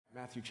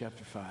Matthew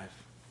chapter 5.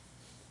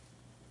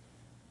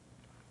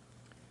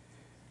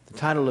 The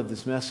title of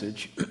this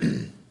message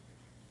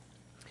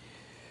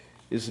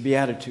is The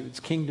Beatitudes,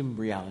 Kingdom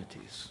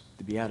Realities.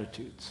 The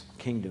Beatitudes,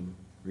 Kingdom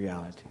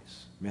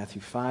Realities.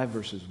 Matthew 5,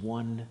 verses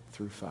 1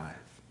 through 5.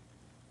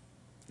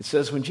 It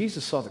says, when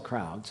Jesus saw the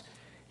crowds,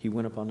 he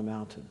went up on the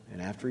mountain,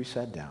 and after he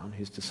sat down,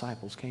 his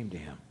disciples came to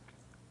him.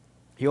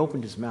 He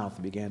opened his mouth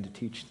and began to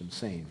teach them,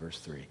 saying, verse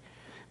 3,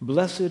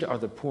 Blessed are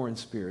the poor in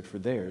spirit, for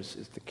theirs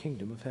is the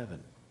kingdom of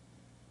heaven.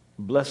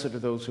 Blessed are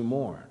those who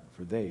mourn,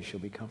 for they shall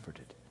be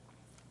comforted.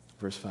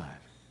 Verse 5,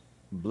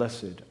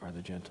 Blessed are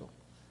the gentle,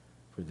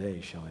 for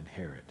they shall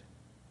inherit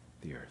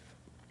the earth.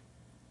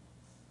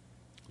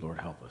 Lord,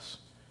 help us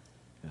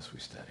as we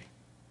study.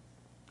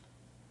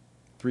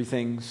 Three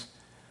things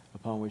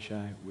upon which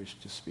I wish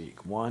to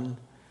speak. One,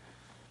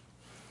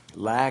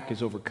 lack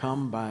is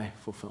overcome by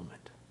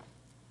fulfillment.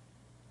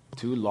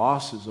 Two,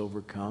 loss is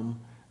overcome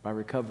by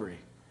recovery.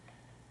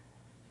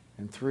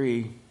 And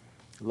three,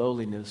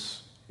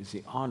 lowliness is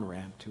the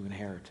on-ramp to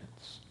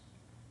inheritance.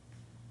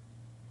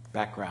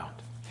 Background.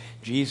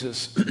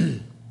 Jesus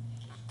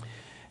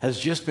has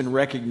just been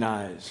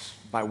recognized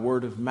by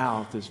word of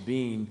mouth as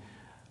being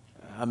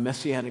a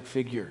messianic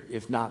figure,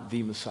 if not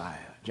the Messiah.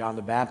 John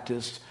the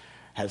Baptist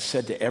has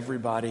said to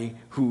everybody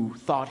who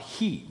thought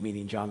he,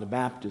 meaning John the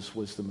Baptist,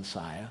 was the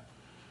Messiah,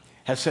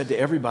 has said to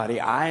everybody,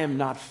 I am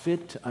not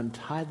fit to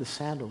untie the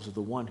sandals of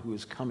the one who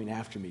is coming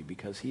after me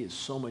because he is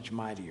so much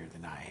mightier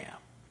than I am.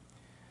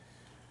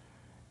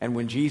 And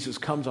when Jesus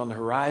comes on the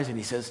horizon,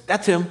 he says,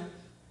 that's him.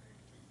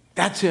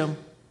 That's him.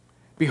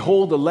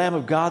 Behold the Lamb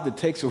of God that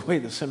takes away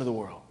the sin of the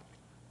world.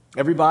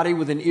 Everybody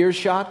within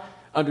earshot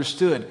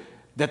understood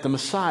that the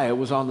Messiah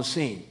was on the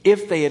scene.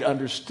 If they had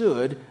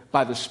understood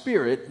by the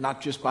Spirit,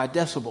 not just by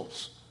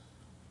decibels.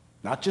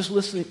 Not just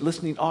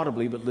listening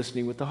audibly, but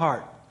listening with the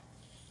heart.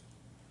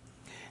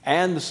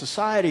 And the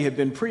society had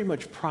been pretty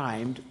much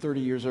primed 30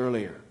 years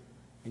earlier.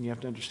 And you have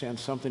to understand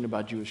something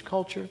about Jewish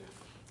culture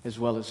as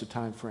well as the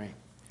time frame.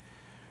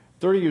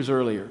 30 years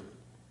earlier,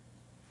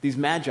 these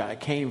magi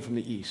came from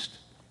the east.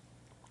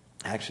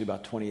 Actually,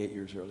 about 28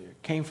 years earlier.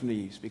 Came from the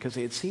east because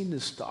they had seen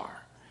this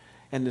star.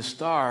 And the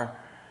star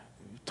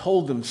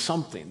told them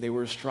something. They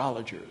were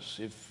astrologers,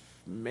 if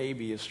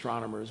maybe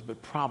astronomers,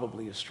 but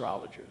probably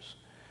astrologers.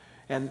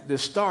 And the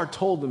star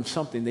told them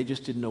something, they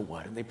just didn't know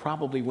what. And they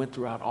probably went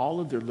throughout all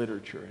of their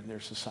literature and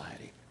their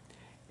society.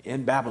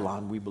 In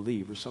Babylon, we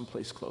believe, or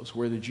someplace close,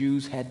 where the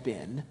Jews had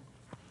been,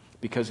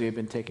 because they had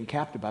been taken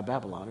captive by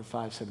Babylon in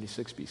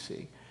 576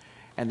 BC.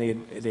 And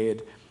they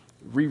had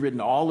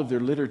rewritten all of their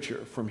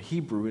literature from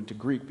Hebrew into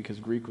Greek, because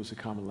Greek was a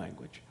common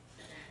language.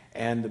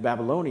 And the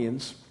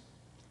Babylonians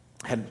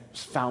had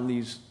found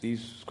these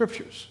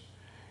scriptures,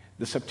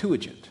 the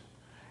Septuagint.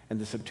 And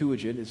the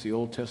Septuagint is the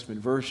Old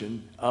Testament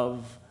version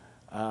of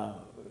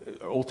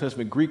Old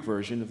Testament Greek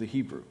version of the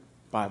Hebrew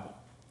Bible,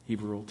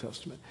 Hebrew Old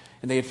Testament.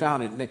 And they had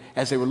found it. And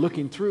as they were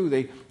looking through,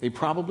 they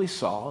probably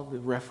saw the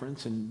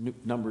reference in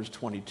Numbers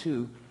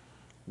 22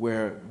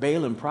 where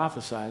Balaam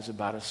prophesies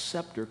about a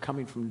scepter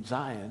coming from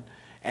Zion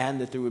and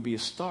that there would be a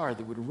star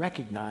that would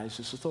recognize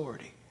this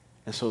authority.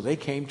 And so they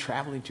came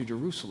traveling to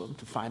Jerusalem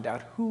to find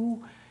out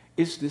who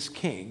is this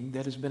king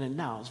that has been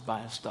announced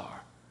by a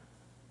star.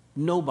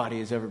 Nobody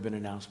has ever been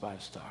announced by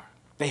a star.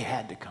 They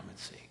had to come and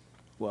see.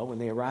 Well, when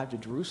they arrived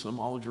in Jerusalem,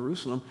 all of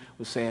Jerusalem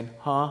was saying,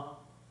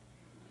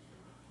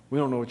 we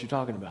don't know what you're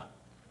talking about.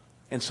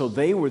 And so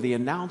they were the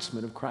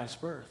announcement of Christ's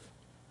birth.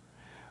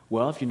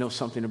 Well, if you know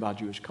something about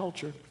Jewish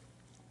culture,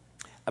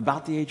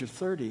 about the age of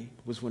 30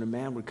 was when a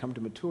man would come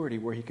to maturity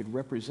where he could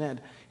represent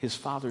his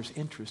father's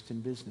interest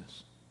in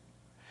business.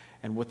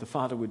 And what the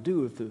father would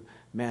do if the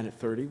man at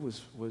 30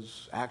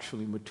 was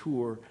actually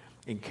mature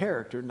in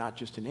character, not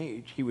just in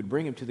age, he would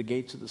bring him to the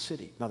gates of the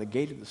city. Now, the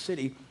gate of the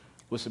city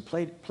was the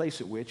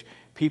place at which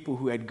people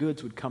who had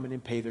goods would come in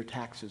and pay their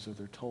taxes or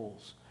their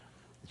tolls.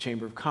 The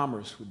Chamber of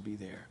Commerce would be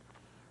there.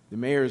 The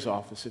mayor's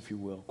office, if you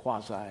will,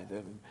 quasi,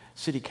 the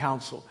city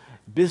council.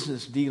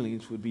 Business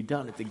dealings would be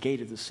done at the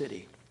gate of the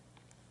city.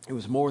 It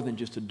was more than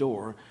just a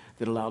door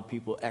that allowed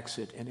people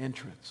exit and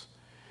entrance.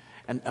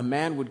 And a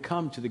man would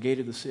come to the gate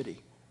of the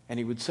city, and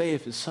he would say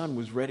if his son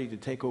was ready to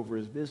take over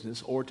his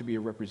business or to be a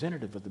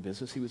representative of the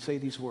business, he would say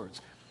these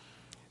words,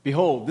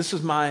 Behold, this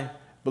is my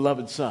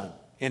beloved son.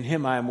 In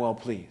him I am well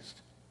pleased.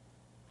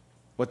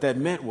 What that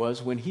meant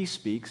was when he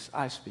speaks,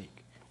 I speak.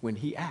 When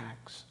he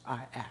acts,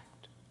 I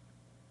act.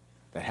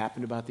 That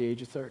happened about the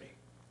age of 30.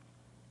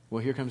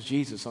 Well, here comes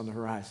Jesus on the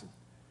horizon.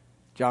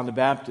 John the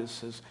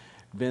Baptist has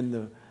been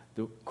the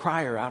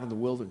crier out in the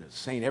wilderness,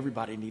 saying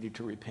everybody needed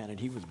to repent, and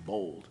he was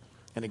bold.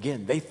 And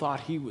again, they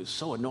thought he was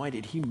so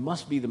anointed, he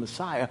must be the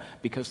Messiah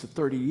because the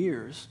 30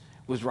 years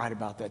was right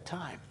about that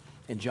time.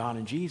 And John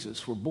and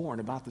Jesus were born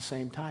about the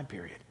same time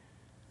period.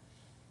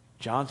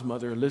 John's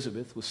mother,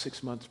 Elizabeth, was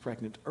 6 months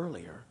pregnant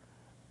earlier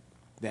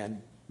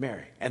than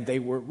Mary. And they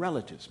were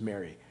relatives,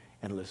 Mary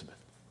and Elizabeth.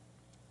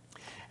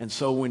 And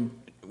so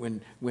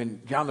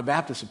when John the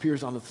Baptist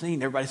appears on the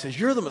scene, everybody says,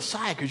 you're the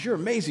Messiah because you're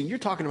amazing. You're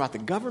talking about the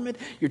government.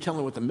 You're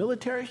telling what the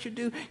military should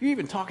do. You're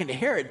even talking to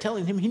Herod,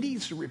 telling him he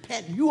needs to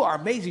repent. You are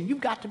amazing.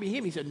 You've got to be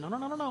him. He said,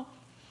 no.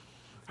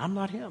 I'm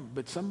not him,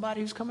 but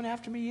somebody who's coming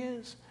after me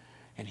is.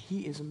 And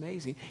he is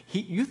amazing.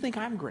 You think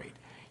I'm great.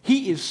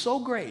 He is so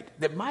great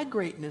that my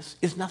greatness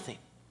is nothing.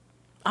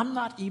 I'm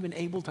not even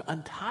able to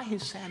untie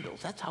his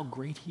sandals. That's how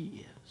great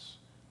he is.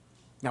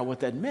 Now, what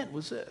that meant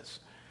was this.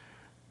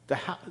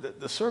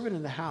 The servant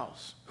in the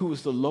house, who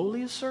was the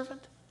lowliest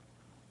servant,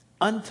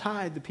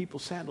 untied the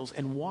people's sandals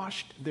and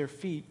washed their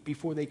feet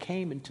before they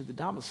came into the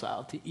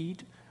domicile to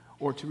eat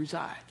or to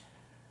reside,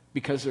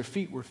 because their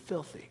feet were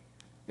filthy.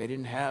 They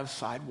didn't have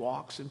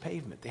sidewalks and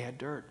pavement. They had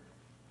dirt.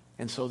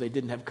 And so they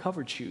didn't have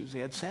covered shoes. They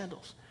had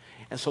sandals.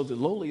 And so the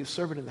lowliest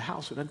servant in the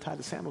house would untie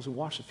the sandals and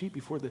wash the feet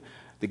before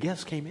the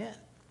guests came in.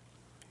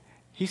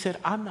 He said,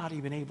 I'm not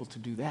even able to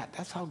do that.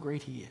 That's how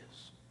great he is.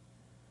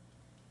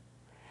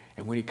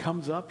 And when he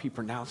comes up, he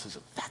pronounces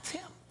it. That's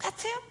him.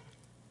 That's him.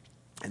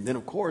 And then,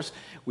 of course,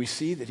 we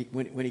see that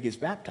when he gets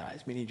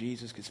baptized, meaning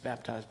Jesus gets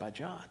baptized by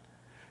John,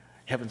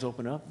 heavens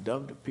open up,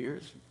 dove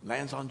appears,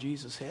 lands on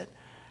Jesus' head.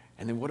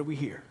 And then what do we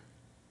hear?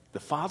 The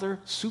Father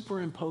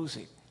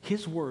superimposing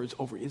his words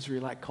over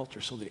Israelite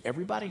culture so that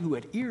everybody who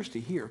had ears to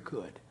hear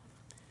could.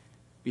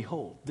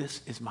 Behold,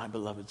 this is my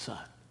beloved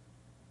Son.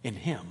 In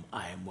him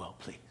I am well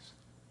pleased.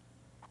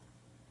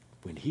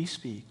 When he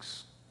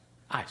speaks,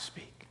 I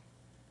speak.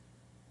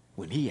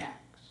 When he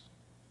acts,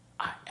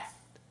 I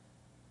act.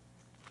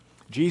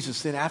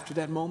 Jesus then, after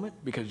that moment,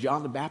 because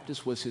John the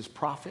Baptist was his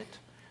prophet,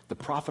 the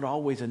prophet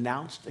always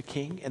announced a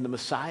king, and the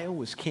Messiah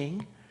was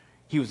king.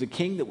 He was a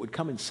king that would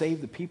come and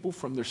save the people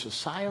from their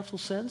societal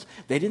sins.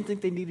 They didn't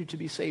think they needed to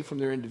be saved from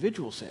their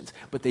individual sins,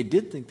 but they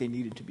did think they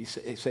needed to be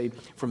saved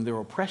from their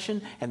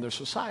oppression and their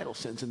societal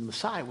sins. And the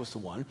Messiah was the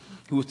one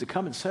who was to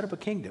come and set up a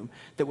kingdom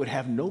that would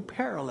have no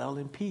parallel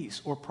in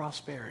peace or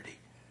prosperity.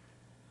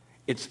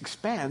 Its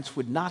expanse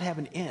would not have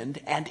an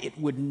end, and it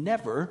would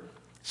never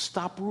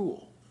stop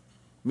rule,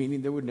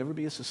 meaning there would never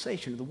be a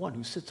cessation of the one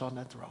who sits on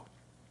that throne.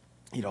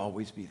 He'd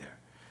always be there.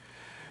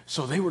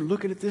 So they were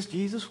looking at this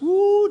Jesus.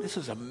 Woo, this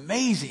is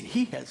amazing.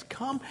 He has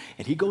come,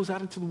 and he goes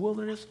out into the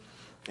wilderness,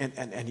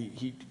 and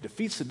he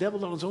defeats the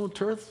devil on his own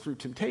turf through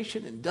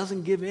temptation and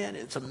doesn't give in.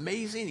 It's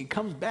amazing. He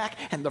comes back,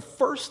 and the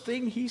first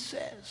thing he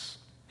says,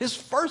 his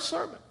first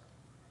sermon,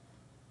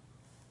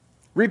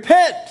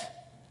 repent,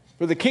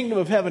 for the kingdom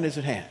of heaven is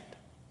at hand.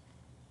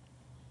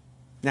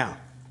 Now,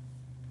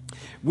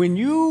 when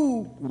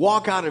you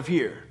walk out of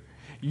here,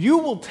 you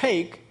will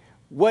take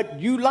what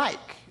you like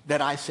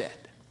that I said.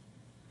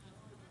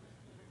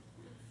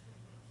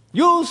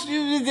 You'll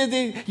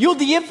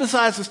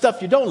de-emphasize the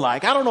stuff you don't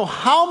like. I don't know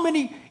how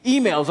many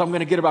emails I'm going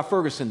to get about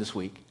Ferguson this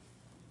week.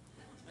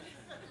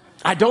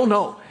 I don't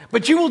know.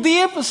 But you will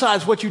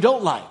de-emphasize what you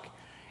don't like.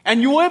 And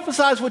you will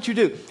emphasize what you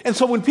do. And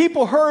so when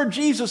people heard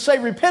Jesus say,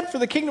 repent for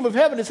the kingdom of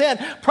heaven is at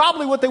hand,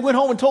 probably what they went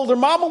home and told their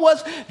mama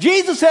was,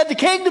 Jesus said the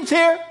kingdom's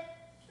here.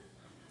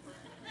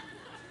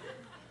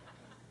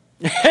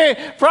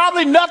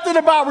 Probably nothing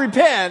about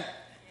repent.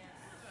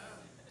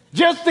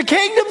 Just the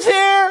kingdom's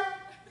here.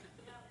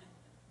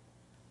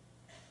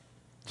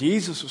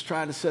 Jesus was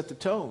trying to set the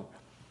tone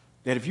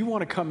that if you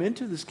want to come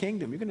into this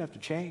kingdom, you're going to have to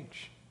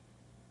change.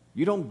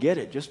 You don't get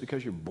it just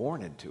because you're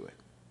born into it,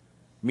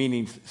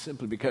 meaning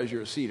simply because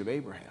you're a seed of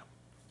Abraham.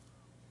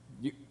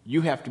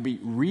 You have to be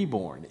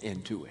reborn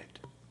into it,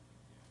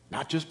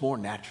 not just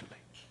born naturally.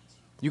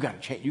 You got to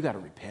change. You got to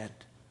repent.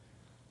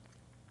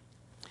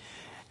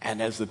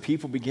 And as the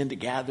people begin to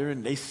gather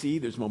and they see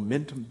there's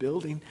momentum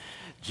building,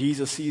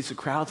 Jesus sees the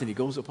crowds and he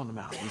goes up on the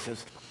mountain. He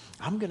says,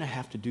 I'm going to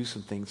have to do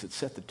some things that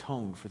set the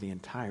tone for the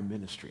entire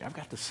ministry. I've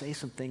got to say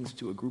some things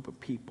to a group of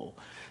people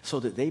so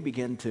that they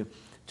begin to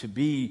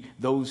be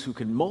those who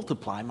can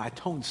multiply my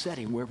tone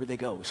setting wherever they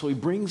go. So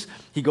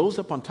he goes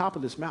up on top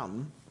of this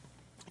mountain,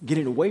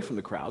 getting away from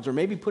the crowds, or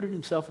maybe putting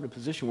himself in a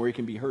position where he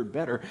can be heard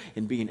better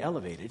in being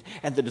elevated.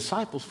 And the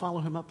disciples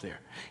follow him up there.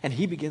 And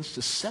he begins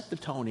to set the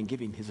tone in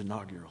giving his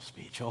inaugural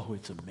speech. Oh,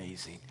 it's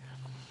amazing.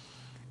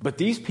 But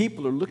these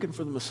people are looking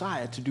for the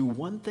Messiah to do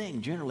one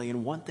thing, generally,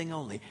 and one thing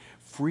only.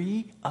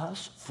 Free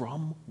us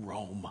from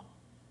Rome.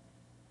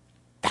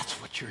 That's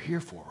what you're here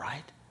for,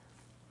 right?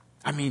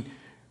 I mean,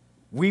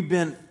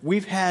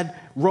 we've had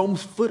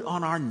Rome's foot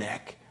on our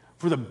neck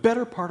for the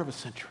better part of a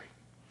century.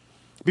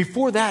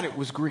 Before that, it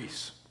was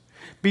Greece.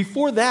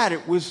 Before that,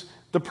 it was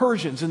the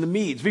Persians and the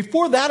Medes.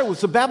 Before that, it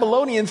was the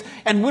Babylonians.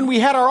 And when we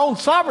had our own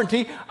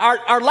sovereignty,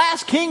 our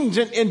last kings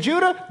in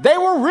Judah, they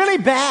were really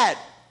bad.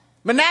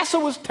 Manasseh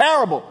was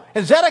terrible,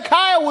 and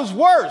Zedekiah was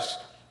worse.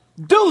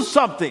 Do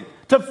something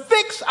to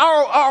fix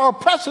our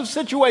oppressive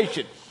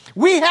situation.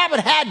 We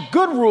haven't had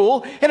good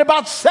rule in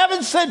about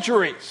 7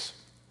 centuries.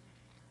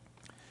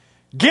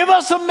 Give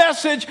us a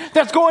message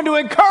that's going to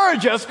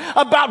encourage us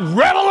about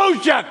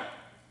revolution.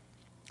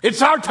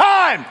 It's our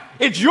time.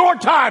 It's your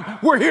time.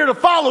 We're here to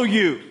follow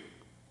you.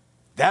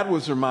 That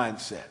was their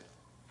mindset.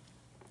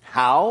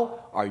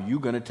 How are you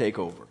going to take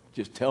over?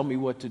 Just tell me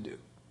what to do.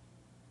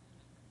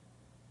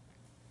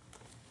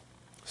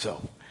 So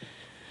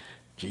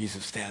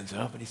Jesus stands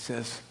up and he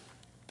says,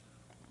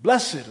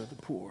 blessed are the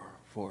poor,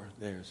 for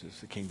theirs is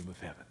the kingdom of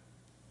heaven.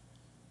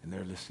 And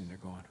they're listening, they're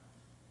going,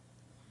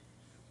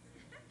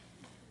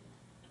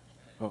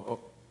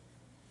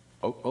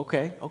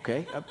 okay.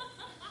 Okay,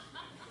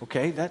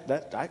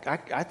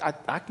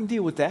 I can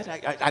deal with that.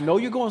 I know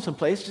you're going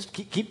someplace. Just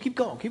keep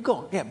going.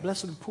 Yeah,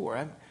 blessed are the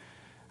poor.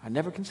 I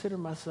never considered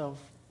myself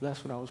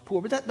blessed when I was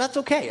poor, but that's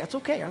okay. That's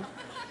okay.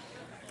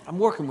 I'm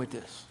working with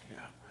this. Yeah.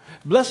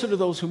 Blessed are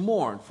those who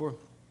mourn, for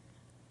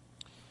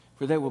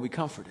they will be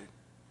comforted.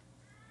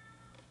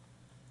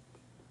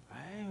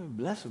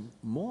 Blessed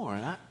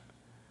mourn.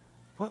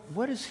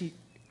 What is he?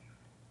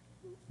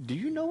 Do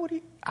you know what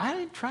I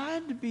ain't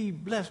trying to be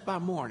blessed by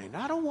mourning.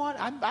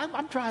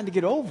 I'm trying to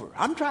get over.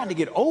 I'm trying to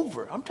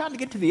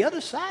get to the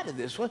other side of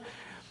this.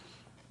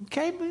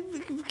 Okay,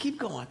 but keep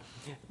going.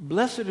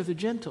 Blessed are the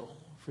gentle,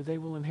 for they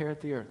will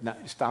inherit the earth. Now,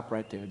 stop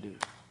right there,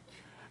 dude.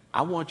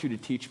 I want you to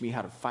teach me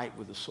how to fight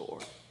with a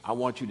sword. I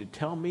want you to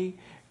tell me,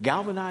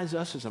 galvanize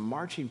us as a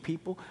marching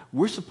people.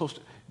 We're supposed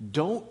to,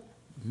 don't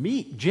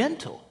meet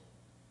gentle.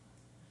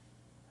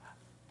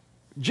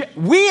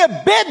 We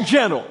have been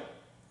gentle.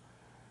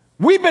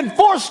 We've been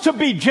forced to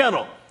be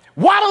gentle.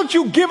 Why don't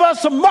you give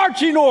us some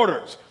marching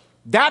orders?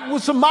 That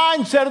was the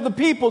mindset of the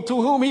people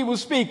to whom he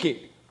was speaking.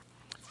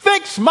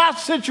 Fix my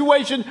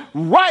situation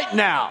right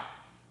now.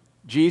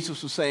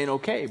 Jesus was saying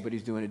okay, but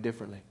he's doing it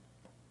differently.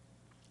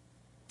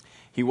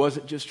 He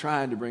wasn't just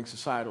trying to bring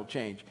societal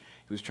change.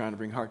 He was trying to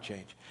bring heart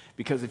change.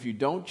 Because if you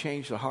don't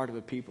change the heart of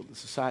a people, the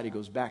society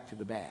goes back to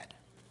the bad.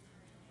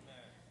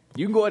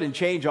 You can go ahead and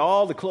change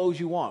all the clothes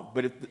you want,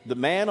 but if the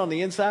man on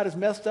the inside is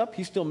messed up,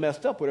 he's still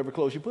messed up whatever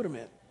clothes you put him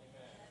in.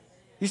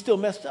 He's still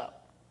messed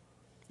up.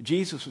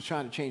 Jesus was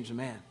trying to change the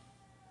man.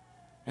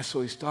 And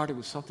so he started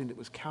with something that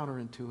was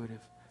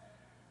counterintuitive,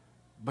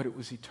 but it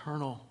was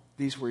eternal.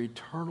 These were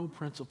eternal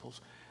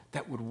principles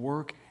that would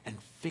work and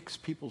fix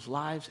people's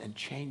lives and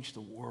change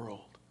the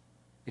world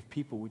if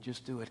people would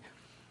just do it.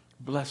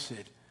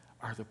 Blessed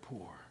are the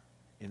poor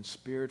in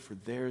spirit, for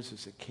theirs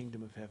is the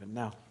kingdom of heaven.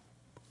 Now,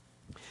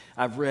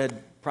 I've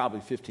read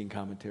probably 15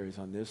 commentaries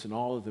on this, and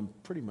all of them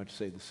pretty much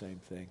say the same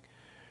thing.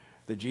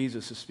 That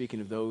Jesus is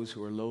speaking of those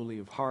who are lowly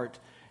of heart,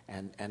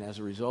 and as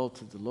a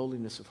result of the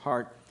lowliness of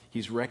heart,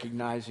 he's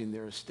recognizing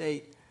their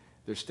state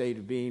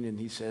of being, and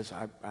he says,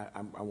 I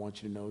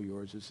want you to know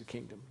yours is the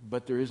kingdom.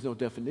 But there is no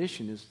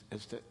definition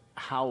as to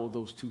how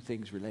those two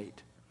things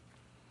relate.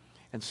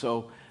 And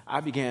so I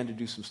began to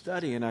do some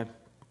study, and I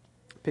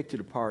picked it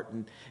apart,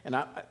 and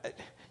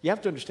you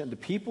have to understand, the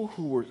people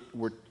who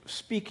were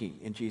speaking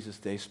in Jesus'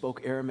 day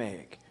spoke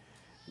Aramaic,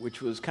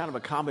 which was kind of a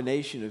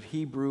combination of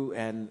Hebrew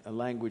and a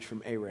language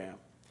from Aram,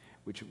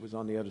 which was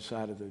on the other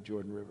side of the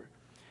Jordan River.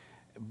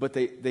 But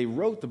they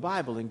wrote the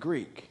Bible in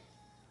Greek,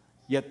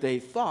 yet they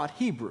thought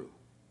Hebrew.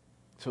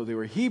 So they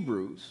were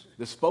Hebrews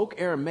that spoke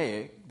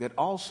Aramaic that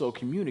also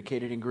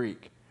communicated in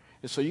Greek.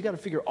 And so you got to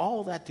figure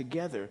all that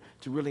together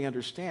to really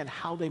understand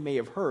how they may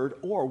have heard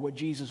or what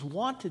Jesus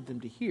wanted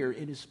them to hear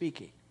in his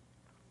speaking.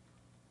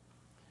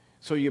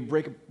 So you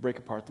break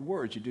apart the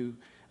words. You do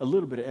a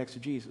little bit of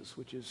exegesis,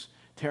 which is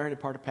tearing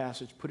apart a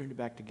passage, putting it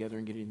back together,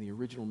 and getting the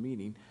original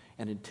meaning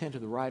and intent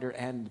of the writer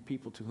and the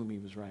people to whom he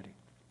was writing.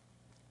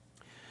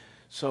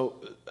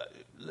 So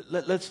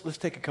let's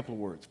take a couple of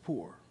words.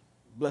 Poor.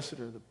 Blessed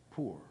are the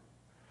poor.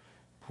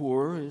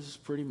 Poor is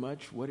pretty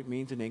much what it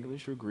means in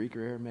English or Greek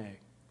or Aramaic.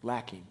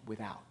 Lacking,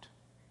 without.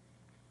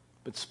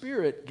 But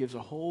spirit gives a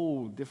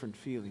whole different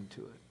feeling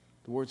to it.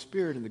 The word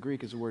spirit in the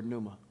Greek is the word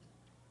pneuma,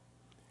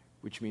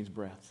 which means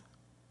breath.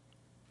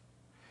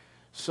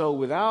 So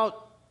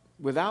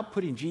without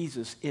putting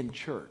Jesus in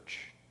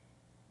church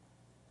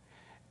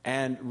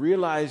and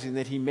realizing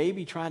that he may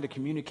be trying to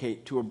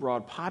communicate to a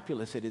broad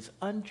populace that is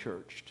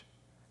unchurched,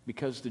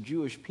 because the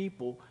Jewish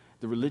people,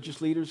 the religious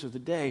leaders of the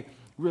day,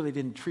 really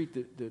didn't treat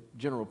the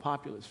general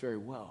populace very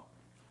well.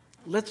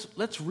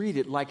 Let's read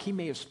it like he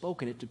may have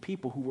spoken it to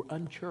people who were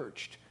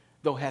unchurched,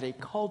 though had a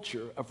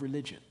culture of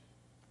religion.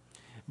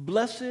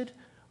 Blessed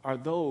are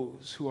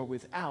those who are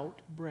without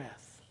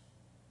breath,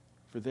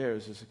 for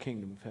theirs is the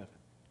kingdom of heaven.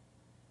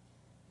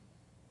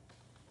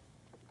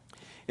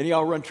 Any of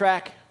y'all run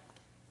track?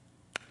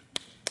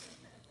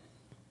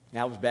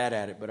 I was bad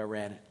at it, but I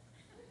ran it.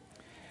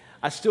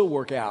 I still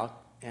work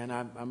out, and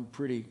I'm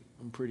pretty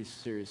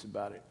serious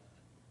about it,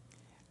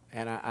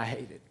 and I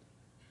hate it.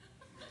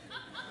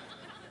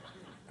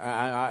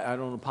 I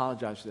don't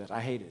apologize for that. I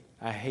hate it.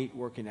 I hate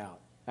working out.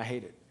 I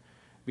hate it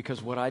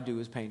because what I do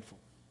is painful.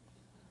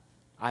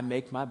 I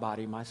make my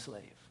body my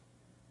slave,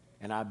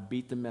 and I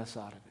beat the mess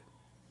out of it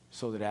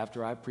so that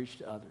after I preach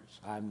to others,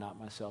 I am not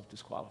myself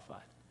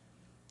disqualified.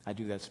 I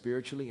do that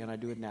spiritually, and I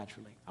do it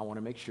naturally. I want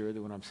to make sure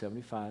that when I'm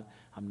 75,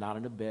 I'm not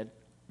in a bed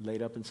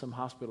laid up in some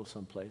hospital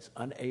someplace,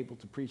 unable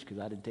to preach because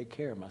I didn't take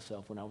care of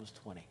myself when I was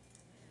 20.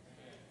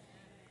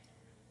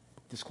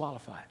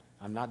 Disqualified.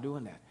 I'm not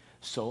doing that.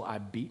 So I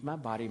beat my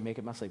body and make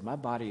it my slave. My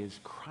body is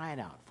crying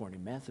out for an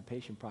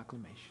Emancipation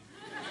Proclamation.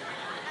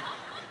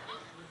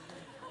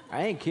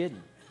 I ain't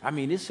kidding. I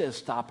mean, it says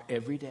stop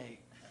every day.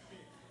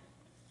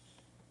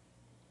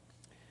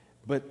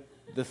 But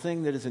the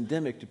thing that is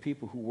endemic to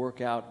people who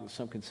work out with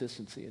some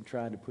consistency and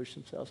trying to push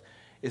themselves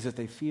is that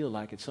they feel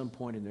like at some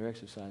point in their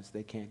exercise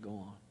they can't go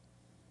on.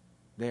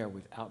 They are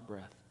without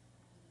breath.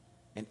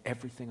 And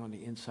everything on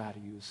the inside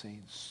of you is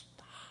saying,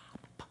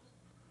 stop.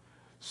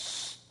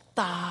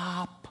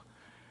 Stop.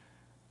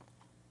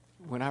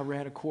 When I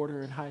ran a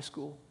quarter in high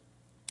school,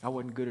 I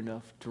wasn't good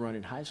enough to run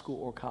in high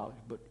school or college,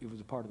 but it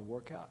was a part of the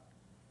workout.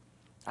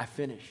 I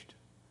finished.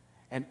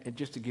 And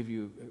just to give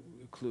you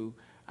a clue,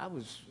 I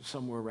was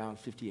somewhere around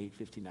 58,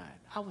 59.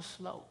 I was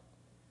slow.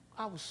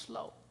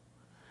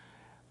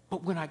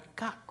 But when I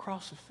got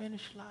across the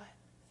finish line,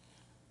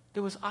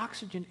 there was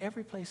oxygen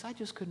every place. I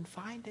just couldn't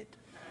find it.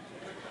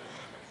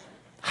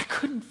 I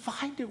couldn't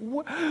find it.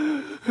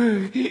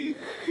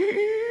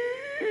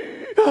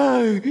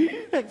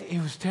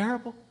 It was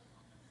terrible.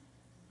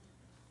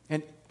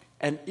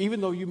 And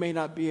even though you may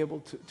not be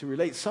able to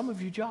relate, some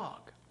of you jog.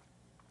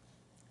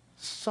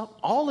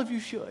 All of you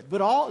should,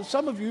 but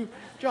some of you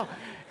jog.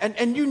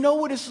 And you know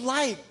what it's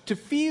like to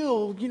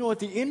feel, at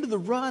the end of the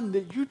run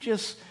that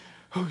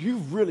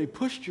you've really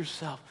pushed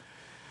yourself.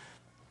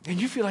 And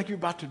you feel like you're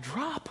about to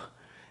drop.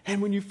 And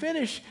when you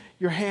finish,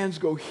 your hands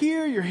go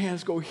here,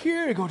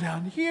 they go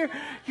down here.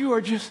 You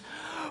are just,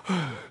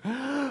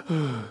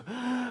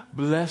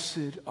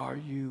 blessed are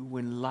you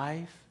when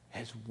life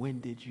has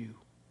winded you.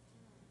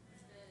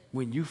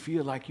 When you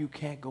feel like you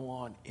can't go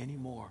on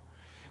anymore.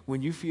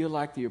 When you feel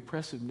like the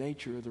oppressive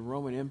nature of the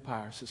Roman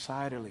Empire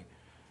societally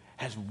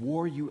has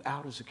wore you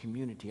out as a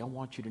community, I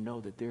want you to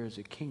know that there is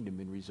a kingdom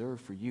in reserve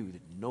for you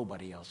that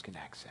nobody else can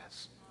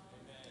access.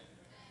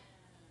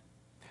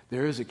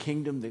 There is a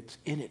kingdom that's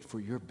in it for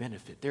your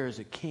benefit. There is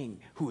a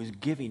king who is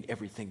giving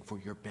everything for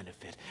your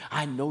benefit.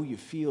 I know you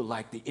feel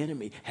like the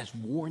enemy has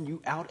worn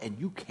you out and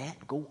you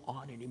can't go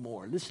on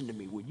anymore. Listen to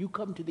me. When you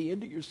come to the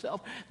end of yourself,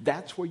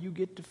 that's where you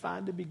get to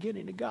find the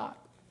beginning of God.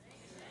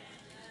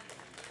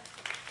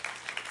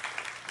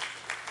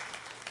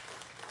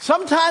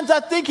 Sometimes I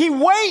think he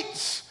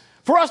waits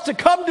for us to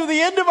come to the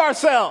end of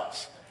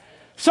ourselves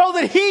so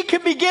that he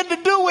can begin to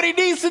do what he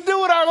needs to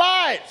do in our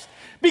lives.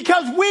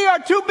 Because we are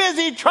too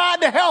busy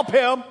trying to help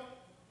him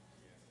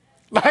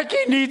like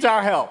he needs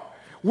our help.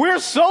 We're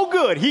so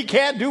good, he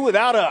can't do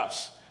without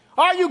us.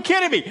 Are you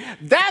kidding me?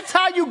 That's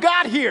how you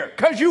got here,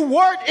 because you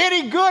weren't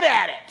any good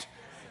at it.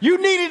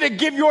 You needed to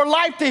give your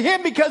life to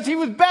him because he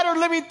was better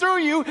living through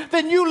you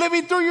than you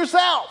living through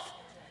yourself.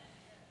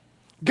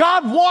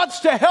 God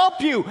wants to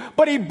help you,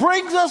 but he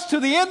brings us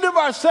to the end of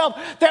ourselves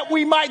that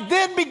we might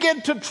then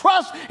begin to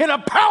trust in a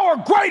power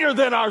greater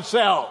than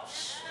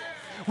ourselves.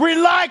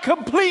 Rely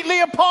completely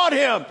upon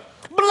him.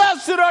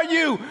 Blessed are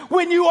you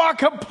when you are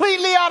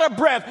completely out of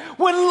breath,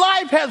 when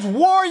life has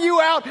wore you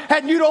out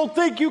and you don't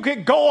think you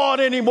can go on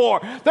anymore.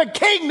 The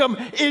kingdom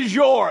is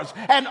yours,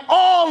 and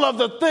all of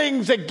the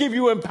things that give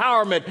you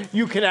empowerment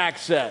you can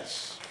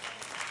access.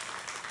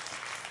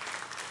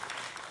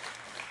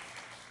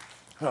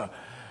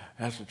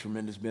 That's a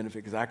tremendous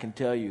benefit, because I can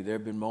tell you there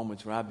have been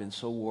moments when I've been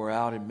so wore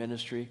out in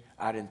ministry,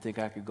 I didn't think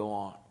I could go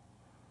on.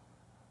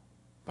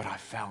 But I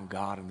found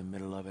God in the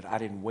middle of it. I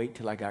didn't wait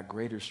till I got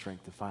greater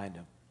strength to find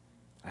him.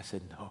 I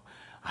said, no,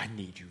 I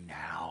need you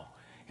now.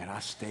 And I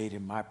stayed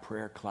in my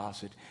prayer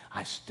closet.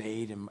 I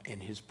stayed in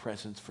his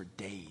presence for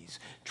days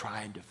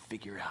trying to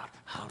figure out,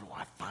 how do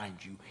I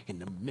find you in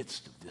the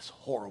midst of this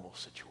horrible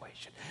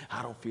situation?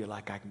 I don't feel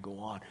like I can go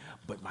on,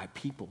 but my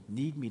people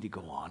need me to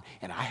go on,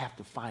 and I have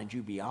to find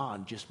you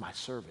beyond just my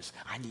service.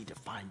 I need to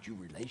find you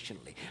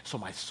relationally so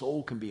my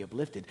soul can be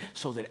uplifted,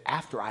 so that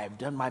after I have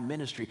done my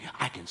ministry,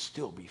 I can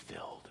still be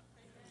filled.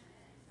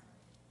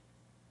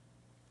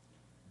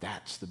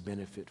 That's the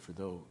benefit for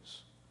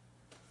those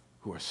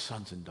who are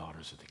sons and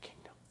daughters of the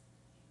kingdom.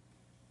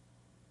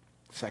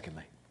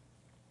 Secondly,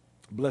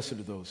 blessed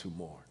are those who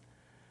mourn,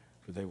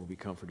 for they will be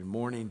comforted.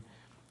 Mourning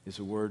is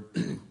a word,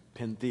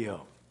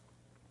 pentheo,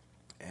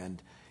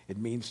 and it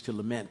means to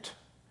lament,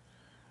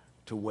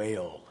 to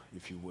wail,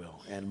 if you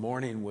will. And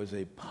mourning was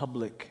a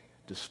public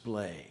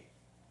display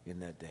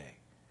in that day.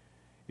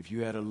 If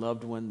you had a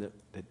loved one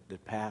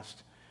that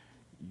passed,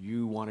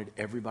 you wanted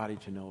everybody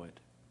to know it.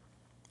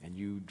 And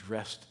you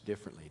dressed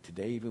differently.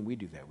 Today, even we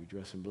do that. We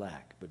dress in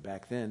black. But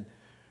back then,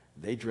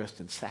 they dressed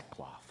in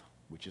sackcloth,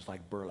 which is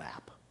like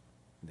burlap.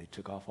 And they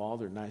took off all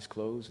their nice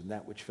clothes and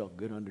that which felt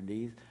good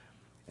underneath,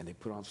 and they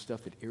put on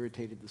stuff that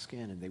irritated the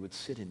skin, and they would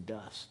sit in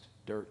dust,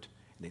 dirt,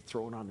 and they'd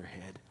throw it on their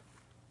head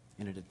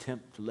in an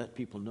attempt to let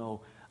people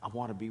know, I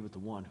want to be with the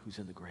one who's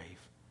in the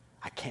grave.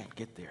 I can't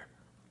get there.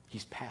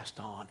 He's passed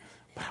on,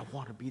 but I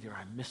want to be there.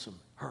 I miss him,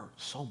 her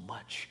so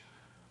much.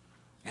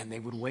 And they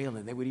would wail,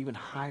 and they would even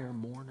hire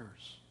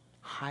mourners.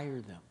 Hire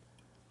them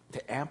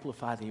to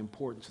amplify the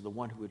importance of the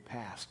one who had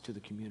passed to the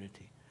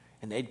community.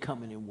 And they'd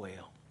come in and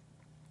wail.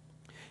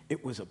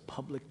 It was a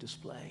public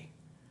display.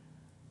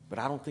 But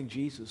I don't think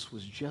Jesus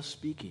was just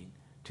speaking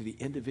to the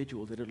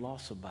individual that had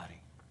lost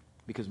somebody,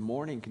 because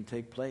mourning can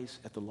take place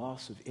at the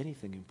loss of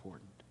anything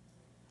important.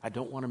 I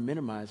don't want to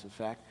minimize the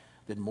fact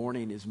that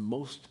mourning is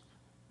most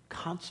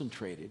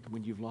concentrated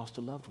when you've lost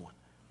a loved one.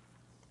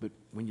 But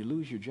when you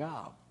lose your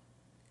job,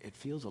 it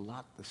feels a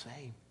lot the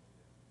same.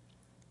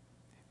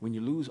 When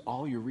you lose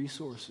all your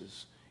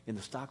resources in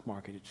the stock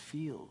market, it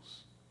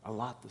feels a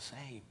lot the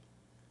same.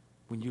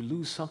 When you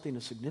lose something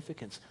of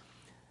significance,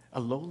 a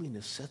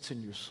lowliness sets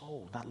in your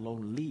soul. Not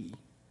lonely,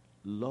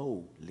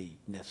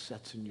 lowliness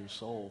sets in your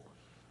soul.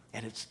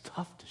 And it's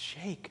tough to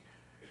shake.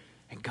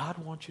 And God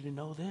wants you to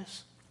know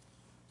this,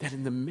 that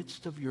in the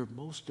midst of your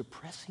most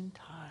depressing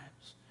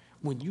times,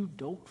 when you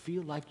don't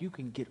feel like you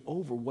can get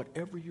over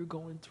whatever you're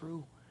going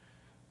through,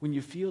 when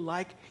you feel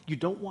like you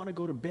don't want to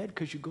go to bed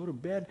because you go to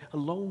bed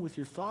alone with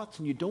your thoughts,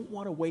 and you don't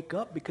want to wake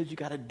up because you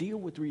got to deal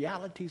with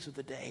realities of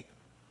the day,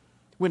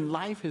 when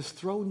life has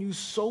thrown you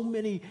so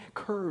many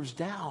curves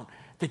down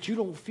that you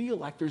don't feel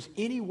like there's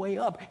any way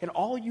up, and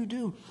all you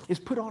do is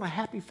put on a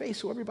happy face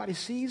so everybody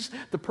sees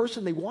the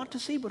person they want to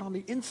see, but on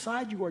the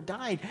inside you are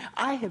dying.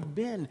 I have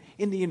been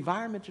in the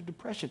environment of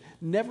depression,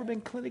 never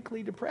been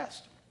clinically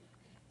depressed.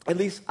 At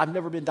least I've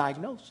never been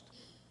diagnosed.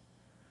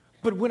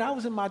 But when I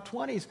was in my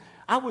 20s,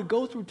 I would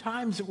go through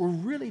times that were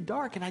really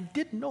dark, and I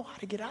didn't know how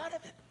to get out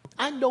of it.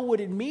 I know what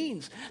it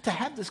means to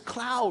have this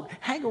cloud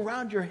hang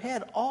around your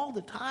head all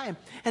the time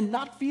and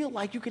not feel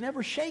like you can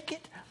ever shake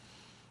it.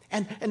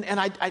 And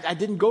I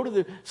didn't go to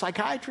the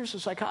psychiatrist or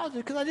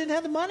psychologist because I didn't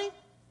have the money.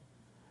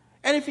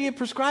 And if he had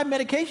prescribed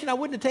medication, I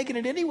wouldn't have taken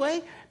it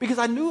anyway because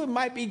I knew it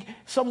might be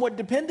somewhat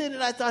dependent.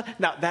 And I thought,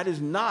 now that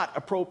is not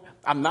appropriate.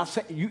 I'm not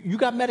saying, you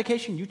got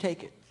medication, you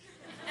take it.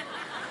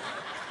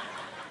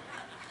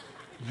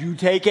 You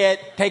take it,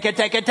 take it,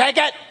 take it, take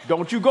it.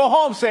 Don't you go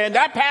home saying,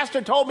 that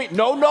pastor told me.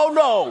 No, no,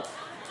 no.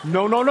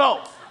 No, no,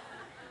 no.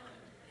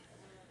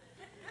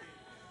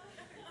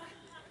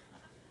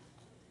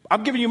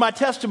 I'm giving you my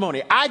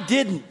testimony. I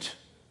didn't.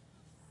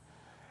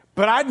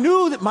 But I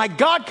knew that my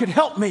God could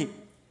help me.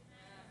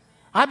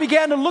 I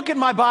began to look at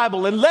my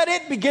Bible and let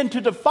it begin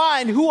to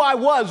define who I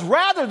was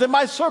rather than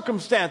my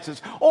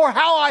circumstances or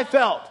how I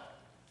felt.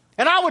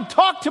 And I would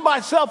talk to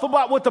myself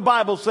about what the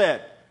Bible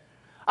said.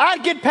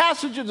 I'd get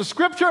passages of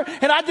scripture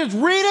and I'd just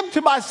read them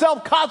to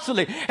myself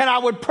constantly. And I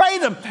would pray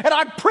them and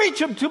I'd preach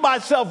them to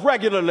myself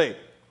regularly.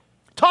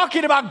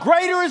 Talking about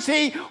greater is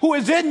he who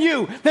is in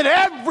you than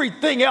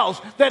everything else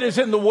that is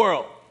in the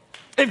world.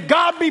 If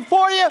God be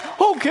for you,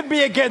 who can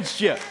be against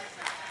you?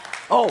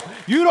 Oh,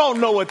 you don't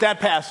know what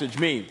that passage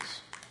means.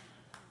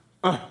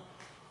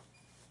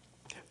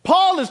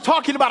 Paul is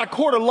talking about a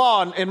court of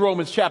law in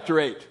Romans chapter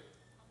 8.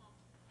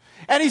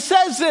 And he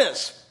says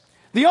this.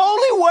 The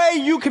only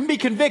way you can be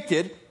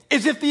convicted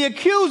is if the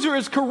accuser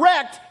is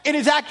correct in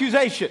his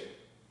accusation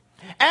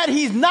and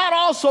he's not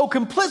also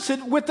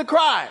complicit with the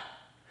crime.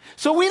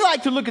 So we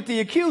like to look at the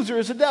accuser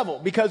as a devil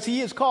because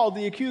he is called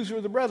the accuser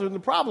of the brethren. The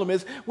problem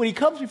is when he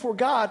comes before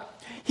God,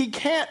 he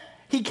can't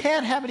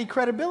have any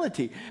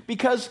credibility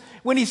because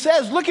when he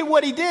says, look at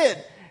what he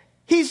did,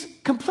 he's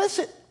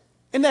complicit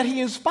in that he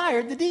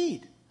inspired the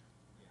deed.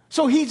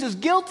 So he's as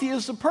guilty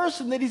as the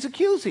person that he's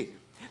accusing.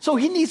 So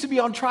he needs to be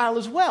on trial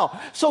as well.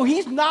 So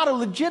he's not a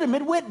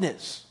legitimate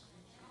witness.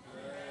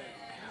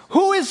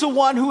 Who is the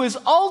one who is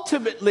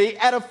ultimately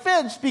at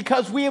offense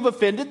because we have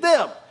offended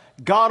them?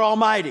 God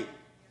Almighty.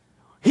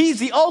 He's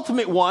the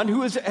ultimate one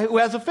who has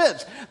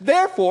offense.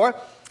 Therefore,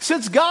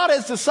 since God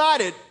has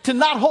decided to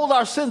not hold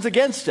our sins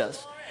against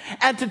us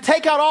and to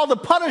take out all the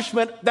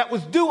punishment that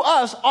was due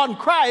us on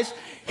Christ,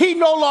 he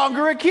no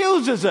longer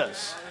accuses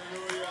us.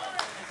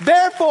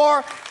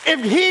 Therefore,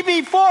 if he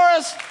be for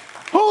us,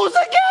 who's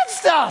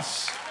against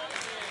us?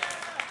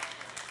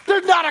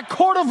 There's not a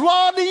court of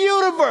law in the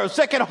universe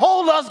that can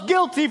hold us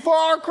guilty for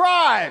our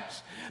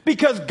crimes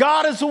because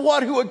God is the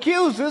one who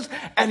accuses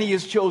and he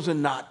has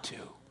chosen not to.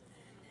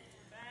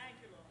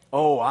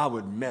 Oh, I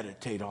would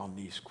meditate on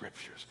these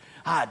scriptures.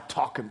 I'd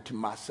talk them to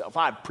myself.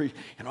 I'd preach.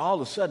 And all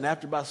of a sudden,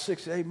 after about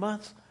 6 to 8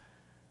 months,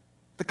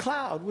 the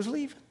cloud was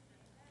leaving.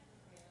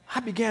 I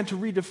began to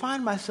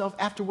redefine myself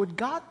after what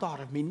God thought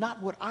of me,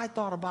 not what I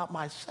thought about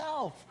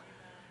myself.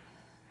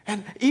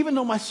 And even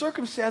though my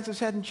circumstances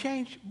hadn't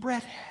changed,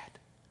 Brett had.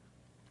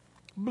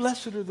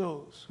 Blessed are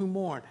those who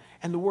mourn.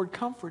 And the word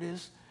comfort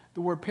is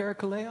the word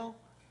parakaleo,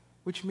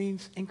 which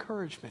means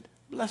encouragement.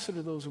 Blessed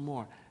are those who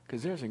mourn,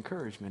 because there's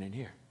encouragement in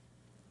here.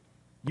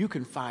 You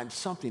can find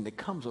something that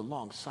comes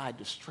alongside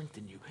to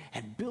strengthen you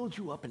and build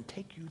you up and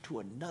take you to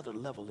another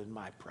level in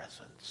my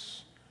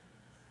presence.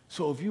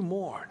 So if you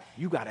mourn,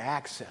 you got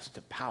access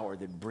to power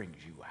that brings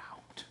you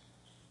out.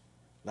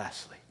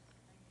 Lastly,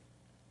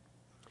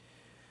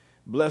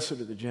 blessed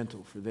are the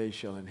gentle, for they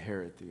shall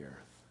inherit the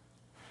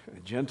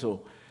earth.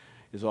 Gentle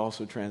is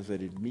also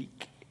translated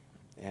meek,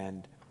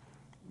 and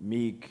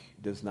meek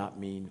does not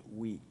mean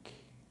weak.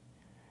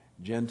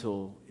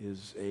 Gentle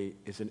is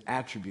an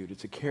attribute.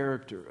 It's a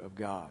character of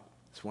God.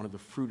 It's one of the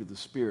fruit of the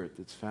Spirit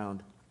that's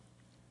found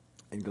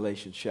in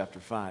Galatians chapter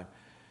 5,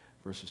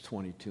 verses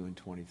 22 and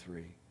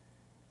 23.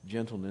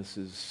 Gentleness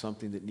is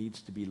something that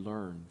needs to be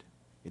learned.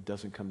 It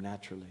doesn't come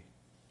naturally.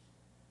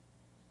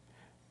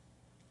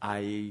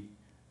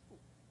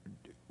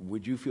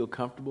 Would you feel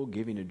comfortable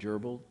giving a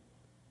gerbil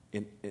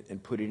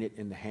and putting it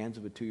in the hands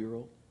of a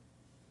 2-year-old?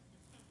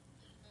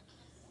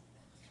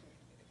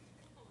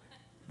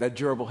 That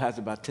gerbil has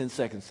about 10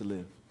 seconds to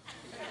live.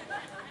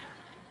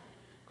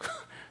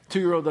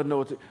 2-year-old doesn't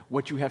know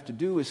what you have to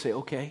do is say,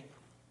 okay,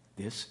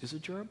 this is a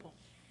gerbil.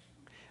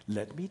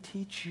 Let me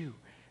teach you.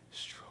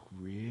 Stroke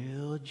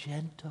real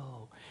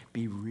gentle.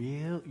 Be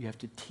real. You have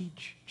to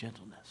teach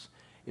gentleness.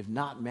 If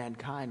not,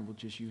 mankind will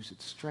just use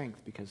its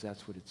strength because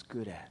that's what it's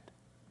good at.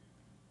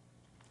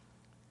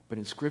 But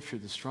in Scripture,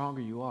 the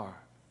stronger you are,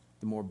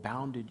 the more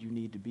bounded you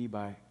need to be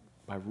by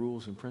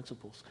rules and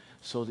principles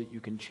so that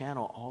you can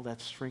channel all that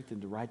strength in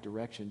the right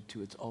direction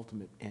to its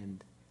ultimate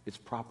end, its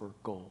proper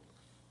goal.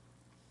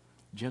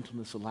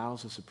 Gentleness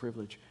allows us the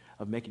privilege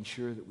of making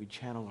sure that we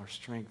channel our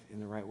strength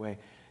in the right way.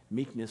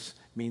 Meekness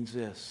means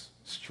this: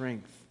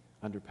 strength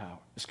under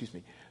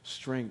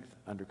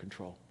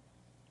control.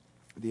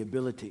 The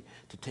ability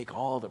to take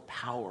all the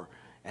power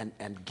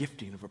and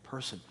gifting of a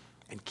person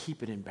and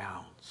keep it in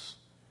bounds.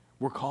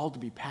 We're called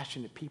to be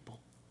passionate people.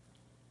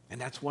 And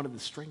that's one of the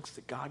strengths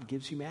that God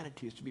gives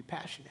humanity, is to be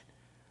passionate.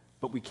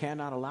 But we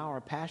cannot allow our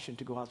passion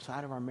to go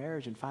outside of our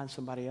marriage and find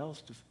somebody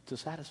else to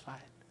satisfy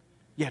it.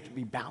 You have to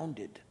be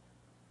bounded.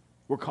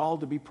 We're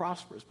called to be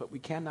prosperous, but we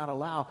cannot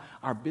allow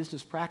our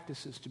business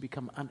practices to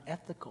become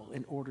unethical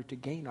in order to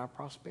gain our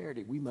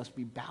prosperity. We must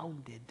be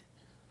bounded.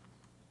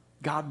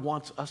 God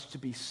wants us to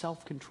be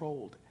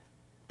self-controlled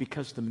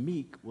because the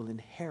meek will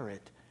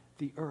inherit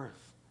the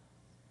earth.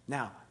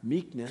 Now,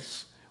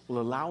 meekness will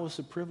allow us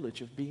the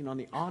privilege of being on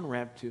the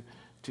on-ramp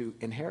to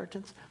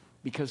inheritance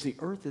because the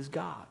earth is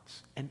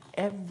God's and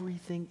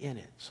everything in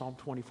it. Psalm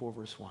 24,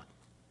 verse 1.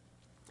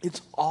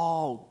 It's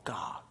all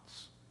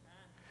God's.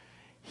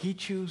 He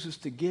chooses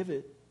to give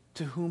it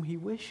to whom he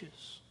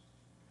wishes.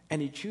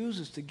 And he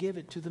chooses to give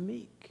it to the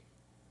meek.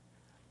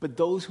 But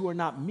those who are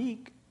not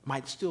meek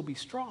might still be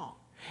strong.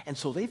 And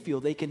so they feel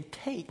they can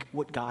take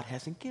what God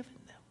hasn't given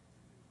them.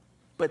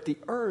 But the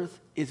earth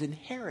is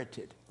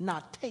inherited,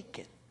 not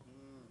taken.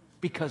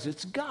 Because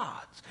it's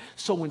God's.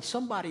 So when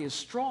somebody is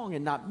strong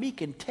and not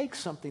meek and takes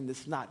something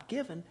that's not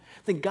given,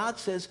 then God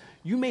says,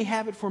 you may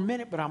have it for a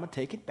minute, but I'm going to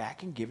take it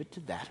back and give it to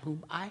that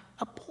whom I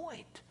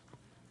appoint.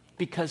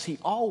 Because he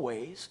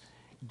always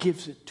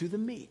gives it to the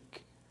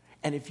meek.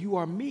 And if you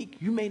are meek,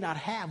 you may not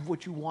have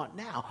what you want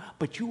now,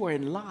 but you are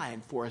in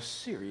line for a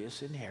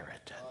serious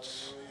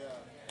inheritance. Hallelujah.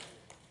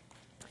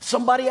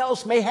 Somebody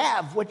else may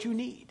have what you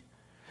need.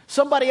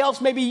 Somebody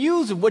else may be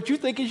using what you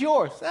think is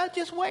yours.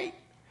 Just wait.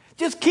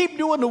 Just keep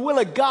doing the will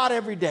of God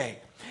every day.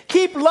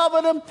 Keep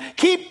loving him.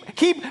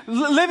 Keep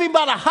living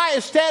by the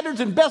highest standards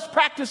and best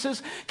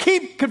practices.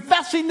 Keep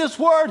confessing this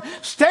word.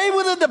 Stay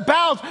within the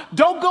bounds.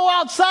 Don't go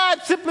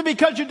outside simply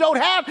because you don't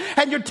have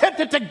and you're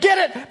tempted to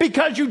get it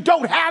because you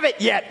don't have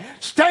it yet.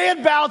 Stay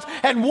in bounds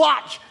and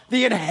watch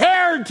the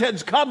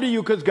inheritance come to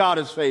you because God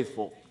is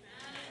faithful.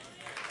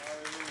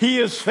 He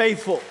is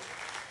faithful.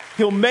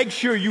 He'll make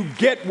sure you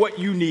get what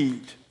you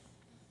need.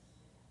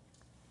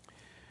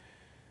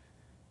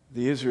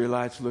 The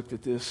Israelites looked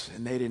at this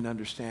and they didn't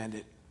understand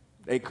it.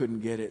 They couldn't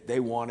get it. They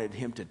wanted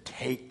him to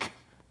take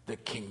the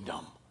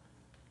kingdom.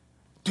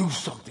 Do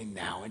something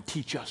now and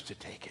teach us to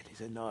take it. He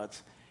said, no,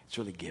 it's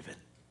really given.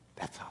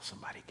 That's how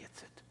somebody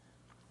gets it.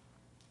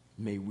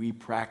 May we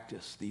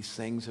practice these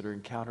things that are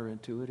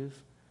counterintuitive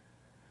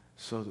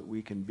so that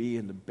we can be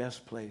in the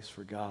best place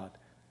for God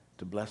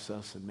to bless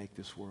us and make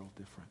this world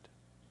different.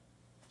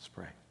 Let's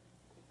pray.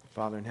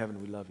 Father in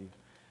heaven, we love you.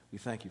 We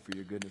thank you for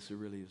your goodness. There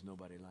really is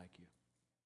nobody like you.